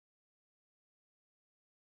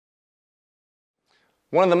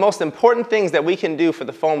One of the most important things that we can do for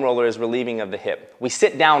the foam roller is relieving of the hip. We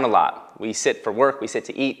sit down a lot. We sit for work, we sit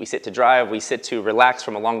to eat, we sit to drive, we sit to relax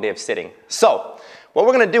from a long day of sitting. So, what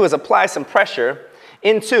we're gonna do is apply some pressure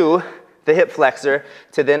into the hip flexor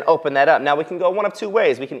to then open that up. Now we can go one of two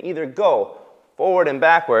ways. We can either go forward and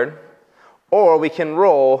backward, or we can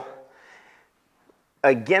roll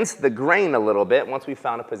against the grain a little bit once we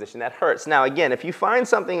found a position that hurts. Now again, if you find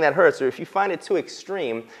something that hurts or if you find it too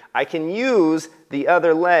extreme, I can use the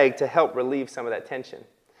other leg to help relieve some of that tension.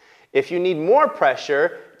 If you need more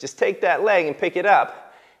pressure, just take that leg and pick it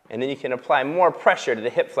up, and then you can apply more pressure to the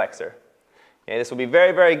hip flexor. Okay, this will be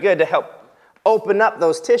very, very good to help open up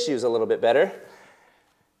those tissues a little bit better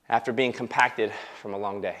after being compacted from a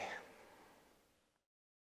long day.